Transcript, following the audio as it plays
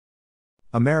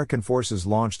American forces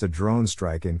launched a drone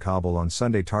strike in Kabul on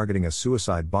Sunday targeting a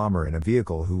suicide bomber in a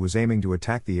vehicle who was aiming to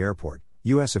attack the airport,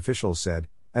 U.S. officials said,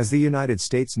 as the United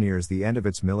States nears the end of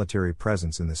its military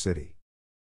presence in the city.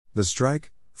 The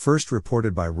strike, first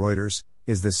reported by Reuters,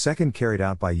 is the second carried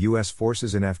out by U.S.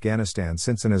 forces in Afghanistan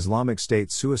since an Islamic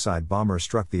State suicide bomber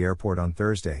struck the airport on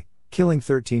Thursday, killing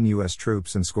 13 U.S.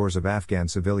 troops and scores of Afghan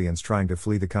civilians trying to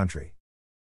flee the country.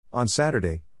 On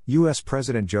Saturday, U.S.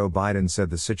 President Joe Biden said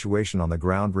the situation on the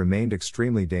ground remained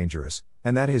extremely dangerous,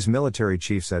 and that his military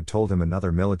chiefs had told him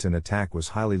another militant attack was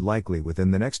highly likely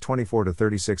within the next 24 to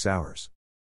 36 hours.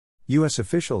 U.S.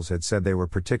 officials had said they were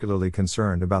particularly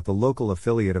concerned about the local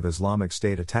affiliate of Islamic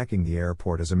State attacking the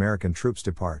airport as American troops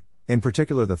depart, in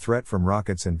particular the threat from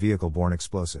rockets and vehicle-borne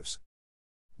explosives.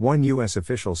 One U.S.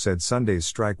 official said Sunday's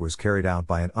strike was carried out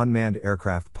by an unmanned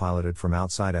aircraft piloted from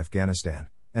outside Afghanistan,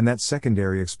 and that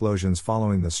secondary explosions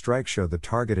following the strike showed the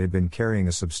target had been carrying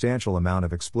a substantial amount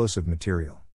of explosive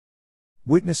material.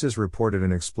 Witnesses reported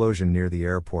an explosion near the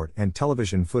airport and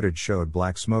television footage showed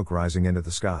black smoke rising into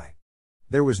the sky.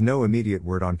 There was no immediate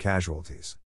word on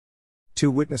casualties. Two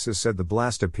witnesses said the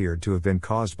blast appeared to have been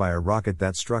caused by a rocket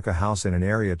that struck a house in an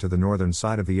area to the northern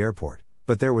side of the airport,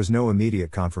 but there was no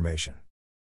immediate confirmation.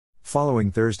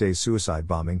 Following Thursday's suicide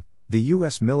bombing, the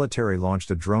U.S. military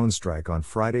launched a drone strike on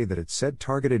Friday that it said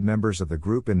targeted members of the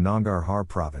group in Nangarhar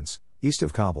province, east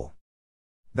of Kabul.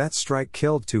 That strike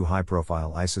killed two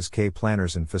high-profile ISIS-K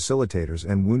planners and facilitators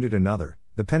and wounded another,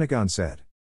 the Pentagon said.